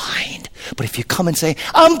 you're blind. But if you come and say,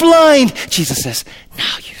 I'm blind, Jesus says,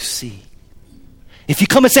 now you see. If you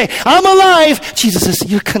come and say, I'm alive, Jesus says,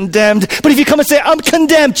 you're condemned. But if you come and say, I'm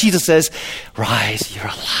condemned, Jesus says, rise, you're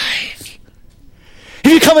alive.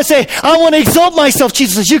 If you come and say, I want to exalt myself,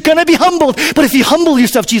 Jesus says, you're going to be humbled. But if you humble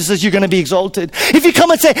yourself, Jesus says, you're going to be exalted. If you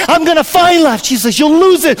come and say, I'm going to find life, Jesus says, you'll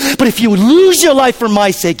lose it. But if you lose your life for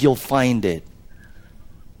my sake, you'll find it.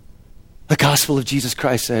 The gospel of Jesus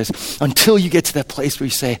Christ says, until you get to that place where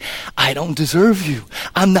you say, I don't deserve you.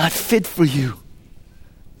 I'm not fit for you.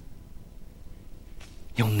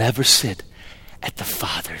 You'll never sit at the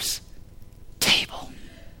Father's table.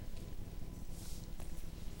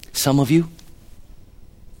 Some of you,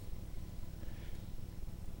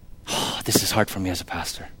 this is hard for me as a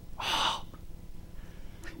pastor.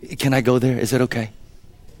 Can I go there? Is it okay?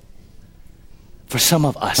 For some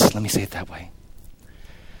of us, let me say it that way.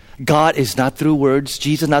 God is not through words,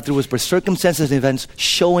 Jesus not through words, but circumstances and events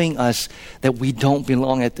showing us that we don't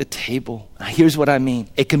belong at the table. Now, here's what I mean.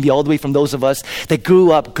 It can be all the way from those of us that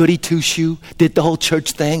grew up goody two-shoe, did the whole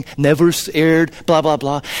church thing, never erred, blah, blah,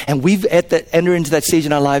 blah. And we've entered into that stage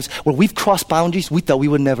in our lives where we've crossed boundaries we thought we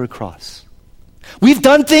would never cross. We've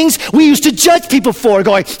done things we used to judge people for,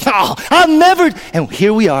 going, oh, I'll never. And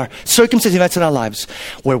here we are, circumstances, events in our lives,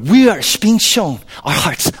 where we are being shown our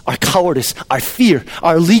hearts, our cowardice, our fear,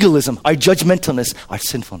 our legalism, our judgmentalness, our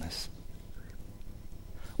sinfulness.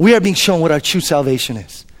 We are being shown what our true salvation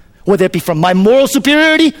is. Whether it be from my moral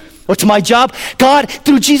superiority or to my job, God,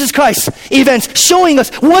 through Jesus Christ, events showing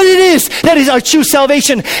us what it is that is our true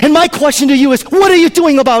salvation. And my question to you is, what are you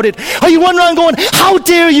doing about it? Are you running around going, how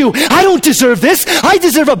dare you? I don't deserve this. I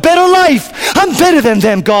deserve a better life. I'm better than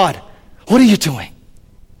them, God. What are you doing?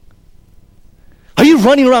 Are you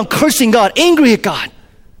running around cursing God, angry at God,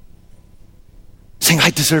 saying,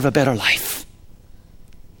 I deserve a better life?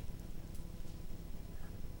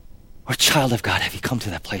 Or child of God, have you come to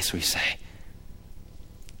that place where you say,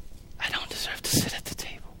 I don't deserve to sit at the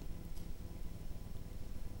table?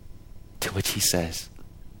 To which he says,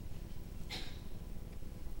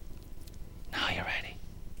 now you're ready.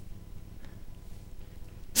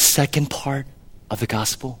 Second part of the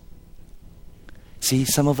gospel. See,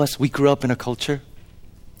 some of us, we grew up in a culture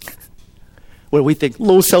where we think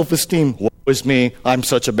low self-esteem. Woe is me. I'm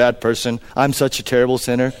such a bad person. I'm such a terrible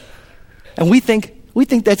sinner. And we think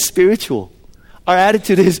that's spiritual. Our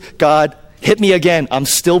attitude is, God, hit me again. I'm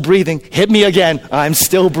still breathing. Hit me again. I'm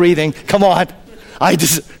still breathing. Come on.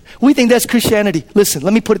 We think that's Christianity. Listen,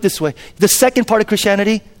 let me put it this way. The second part of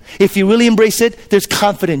Christianity, if you really embrace it, there's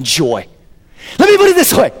confident joy. Let me put it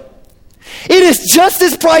this way. It is just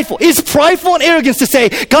as prideful. It's prideful and arrogance to say,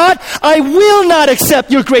 God, I will not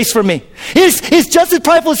accept your grace from me. It's just as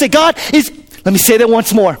prideful to say, let me say that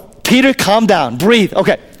once more. Peter, calm down. Breathe.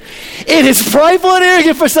 Okay. It is prideful and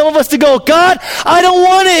arrogant for some of us to go, God, I don't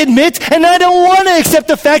want to admit and I don't want to accept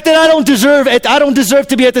the fact that I don't deserve it. I don't deserve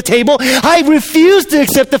to be at the table. I refuse to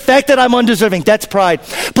accept the fact that I'm undeserving. That's pride.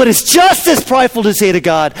 But it's just as prideful to say to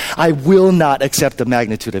God, I will not accept the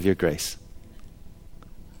magnitude of your grace.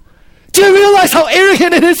 Do you realize how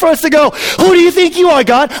arrogant it is for us to go, who do you think you are,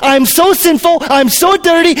 God? I'm so sinful, I'm so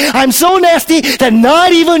dirty, I'm so nasty that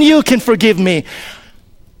not even you can forgive me.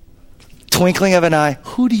 Twinkling of an eye,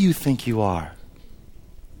 who do you think you are?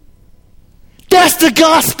 That's the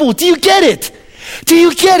gospel. Do you get it? Do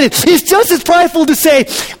you get it? It's just as prideful to say,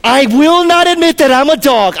 I will not admit that I'm a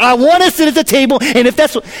dog. I want to sit at the table, and if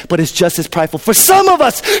that's what, but it's just as prideful for some of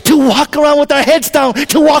us to walk around with our heads down,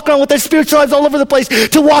 to walk around with our spiritual lives all over the place,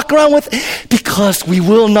 to walk around with, because we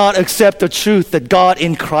will not accept the truth that God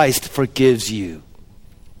in Christ forgives you.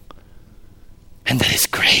 And that His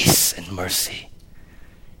grace and mercy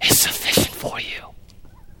is sufficient for you.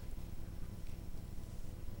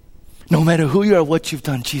 No matter who you are, what you've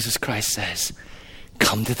done, Jesus Christ says,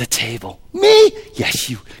 come to the table. Me? Yes,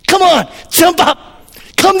 you. Come on, jump up.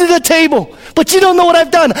 Come to the table. But you don't know what I've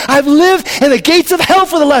done. I've lived in the gates of hell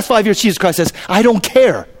for the last 5 years. Jesus Christ says, I don't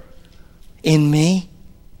care. In me,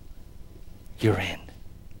 you're in.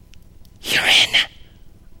 You're in.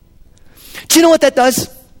 Do you know what that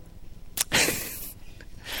does?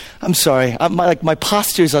 I'm sorry. My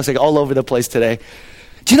posture is like all over the place today.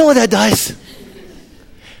 Do you know what that does?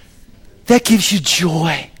 That gives you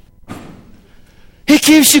joy. It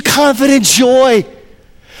gives you confident joy.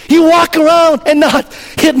 You walk around and not,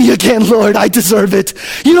 hit me again, Lord, I deserve it.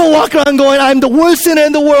 You don't walk around going, I'm the worst sinner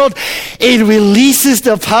in the world. It releases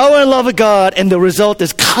the power and love of God, and the result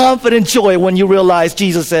is confident joy when you realize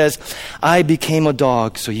Jesus says, I became a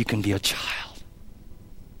dog so you can be a child.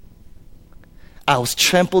 I was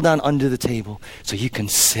trampled down under the table so you can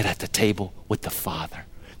sit at the table with the Father.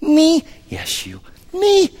 Me? Yes, you.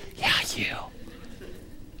 Me? Yeah, you.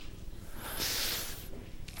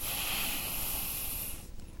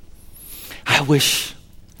 I wish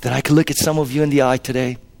that I could look at some of you in the eye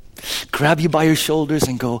today, grab you by your shoulders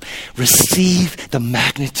and go, receive the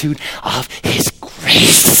magnitude of His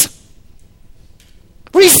grace.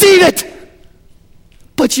 Receive it.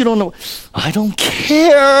 But you don't know. I don't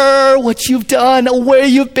care what you've done or where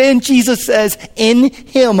you've been. Jesus says, in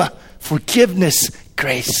Him, forgiveness,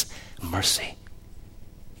 grace, mercy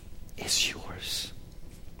is yours.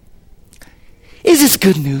 Is this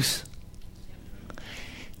good news?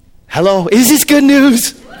 Hello, is this good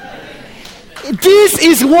news? This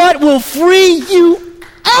is what will free you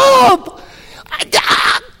up.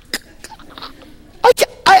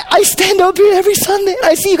 I stand up here every Sunday and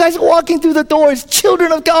I see you guys walking through the doors,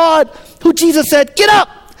 children of God, who Jesus said, get up,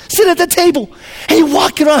 sit at the table. And you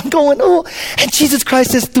walk around going, oh. And Jesus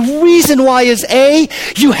Christ says, the reason why is A,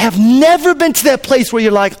 you have never been to that place where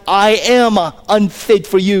you're like, I am unfit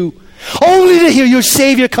for you. Only to hear your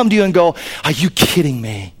Savior come to you and go, are you kidding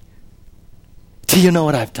me? Do you know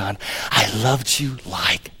what I've done? I loved you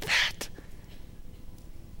like that.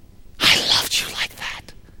 I loved you like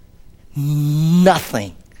that.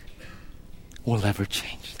 nothing will ever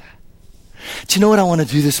change that. Do you know what I want to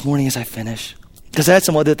do this morning as I finish? Because I had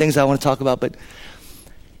some other things I want to talk about, but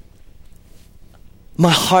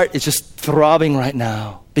my heart is just throbbing right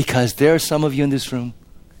now because there are some of you in this room,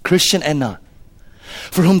 Christian and not,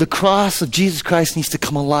 for whom the cross of Jesus Christ needs to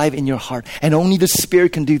come alive in your heart. And only the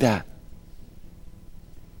Spirit can do that.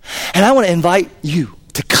 And I want to invite you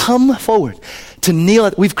to come forward, to kneel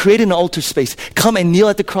at, we've created an altar space. Come and kneel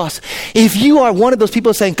at the cross. If you are one of those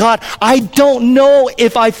people saying, God, I don't know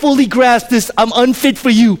if I fully grasp this. I'm unfit for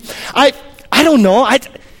you. I don't know. I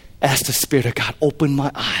ask the Spirit of God, open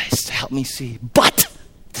my eyes to help me see. But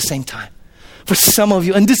at the same time, for some of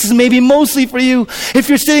you, and this is maybe mostly for you, if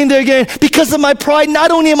you're sitting there again, because of my pride,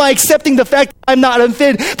 not only am I accepting the fact that I'm not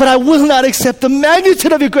unfit, but I will not accept the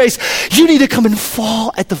magnitude of your grace. You need to come and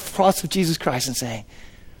fall at the cross of Jesus Christ and say,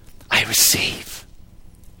 I receive.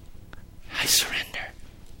 I surrender.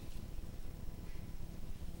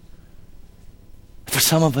 For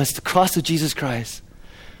some of us, the cross of Jesus Christ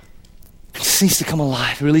just needs to come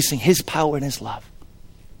alive, releasing His power and His love.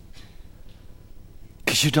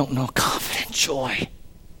 Because you don't know confident joy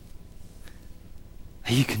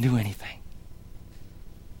that you can do anything.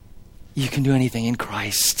 You can do anything in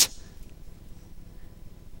Christ.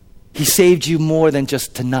 He saved you more than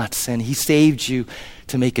just to not sin. He saved you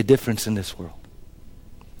to make a difference in this world.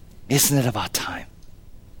 Isn't it about time?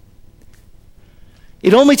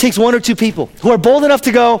 It only takes one or two people who are bold enough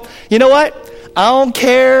to go, you know what? I don't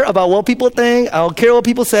care about what people think. I don't care what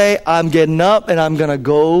people say. I'm getting up and I'm going to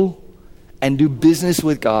go and do business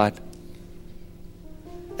with God.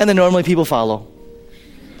 And then normally people follow.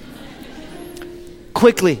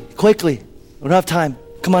 Quickly. We don't have time.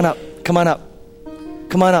 Come on up. Come on up.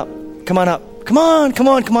 Come on up. Come on up. Come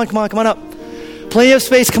on up. Plenty of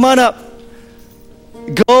space. Come on up.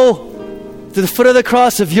 Go to the foot of the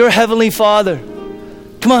cross of your Heavenly Father.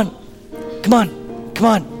 Come on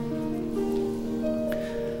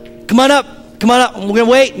up. We're going to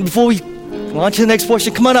wait before we launch to the next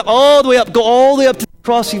portion. Come on up, all the way up. Go all the way up to the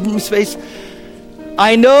cross. Give me space.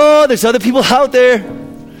 I know there's other people out there.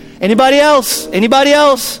 Anybody else?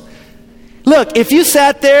 Look, if you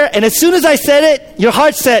sat there and as soon as I said it, your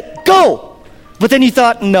heart said, go. But then you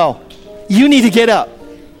thought, no, you need to get up.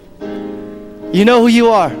 You know who you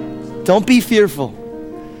are. Don't be fearful.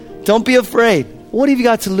 Don't be afraid. What have you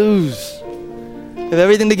got to lose? You have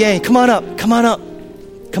everything to gain. Come on up.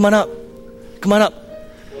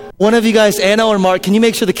 One of you guys, Anna or Mark, can you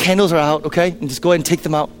make sure the candles are out, okay? And just go ahead and take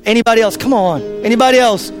them out. Anybody else? Come on. Anybody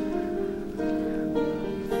else?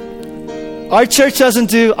 Our church doesn't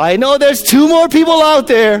do, I know there's 2 more people out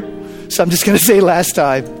there, so I'm just going to say last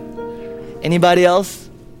time. Anybody else?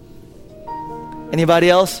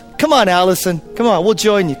 Come on, Allison. Come on, we'll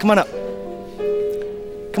join you. Come on up.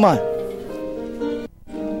 Come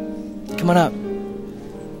on up.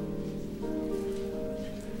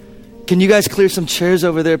 Can you guys clear some chairs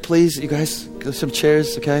over there, please? You guys, clear some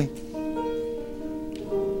chairs, okay?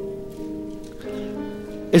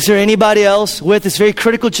 Is there anybody else? We're at this very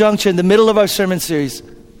critical juncture in the middle of our sermon series.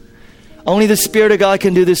 Only the Spirit of God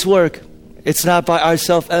can do this work. It's not by our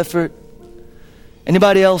self-effort.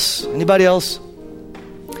 Anybody else?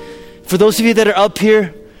 For those of you that are up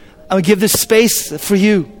here, I'm going to give this space for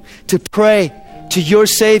you to pray to your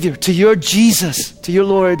Savior, to your Jesus, to your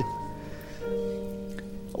Lord.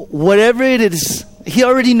 Whatever it is, He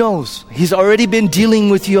already knows. He's already been dealing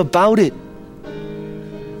with you about it.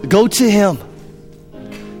 Go to Him.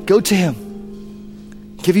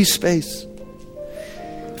 Give you space.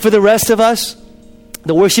 For the rest of us,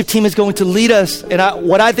 the worship team is going to lead us in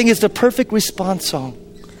what I think is the perfect response song.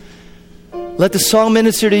 Let the song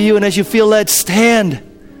minister to you, and as you feel led, stand,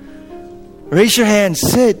 raise your hand,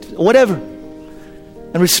 sit, whatever,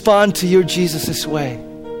 and respond to your Jesus this way.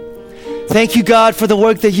 Thank you, God, for the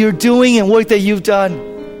work that you're doing and work that you've done.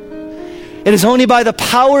 It is only by the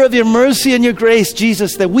power of your mercy and your grace,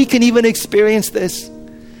 Jesus, that we can even experience this.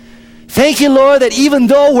 Thank you, Lord, that even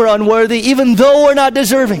though we're unworthy, even though we're not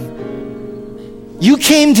deserving, you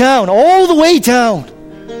came down, all the way down,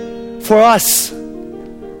 for us,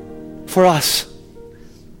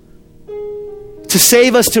 to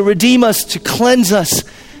save us, to redeem us, to cleanse us,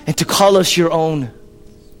 and to call us your own.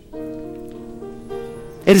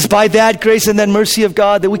 It is by that grace and that mercy of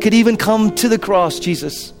God that we could even come to the cross,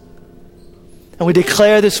 Jesus. And we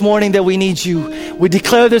declare this morning that we need you. We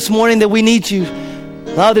declare this morning that we need you.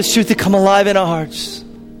 Allow this truth to come alive in our hearts.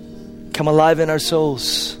 Come alive in our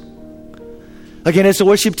souls. Again, as the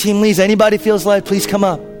worship team leads, anybody feels led, please come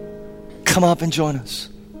up. Come up and join us.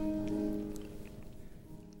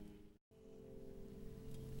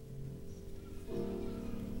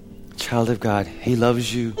 child of God, He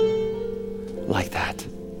loves you like that.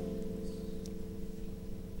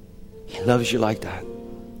 He loves you like that.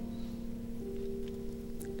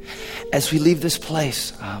 As we leave this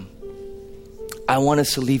place, I want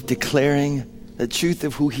us to leave declaring the truth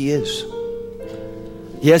of who He is.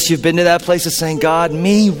 Yes, you've been to that place of saying, God,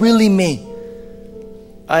 me, really me.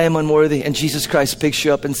 I am unworthy. And Jesus Christ picks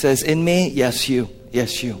you up and says, in me, yes, you.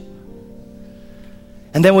 Yes, you.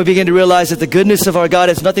 And then we begin to realize that the goodness of our God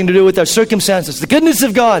has nothing to do with our circumstances. The goodness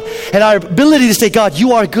of God and our ability to say, God,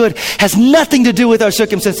 you are good, has nothing to do with our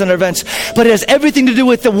circumstances and our events, but it has everything to do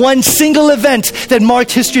with the one single event that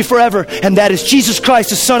marked history forever. And that is Jesus Christ,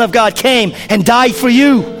 the Son of God, came and died for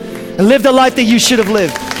you and lived the life that you should have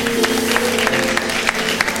lived.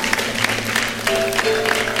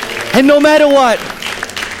 And no matter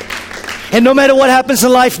what happens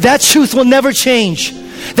in life, that truth will never change.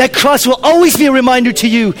 That cross will always be a reminder to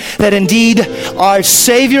you that indeed our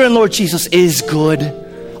Savior and Lord Jesus is good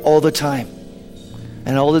all the time.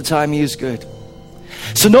 And all the time He is good.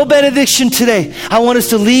 So no benediction today. I want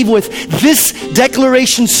us to leave with this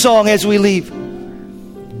declaration song as we leave.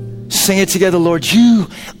 Sing it together, Lord, you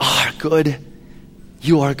are good.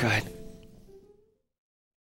 You are good.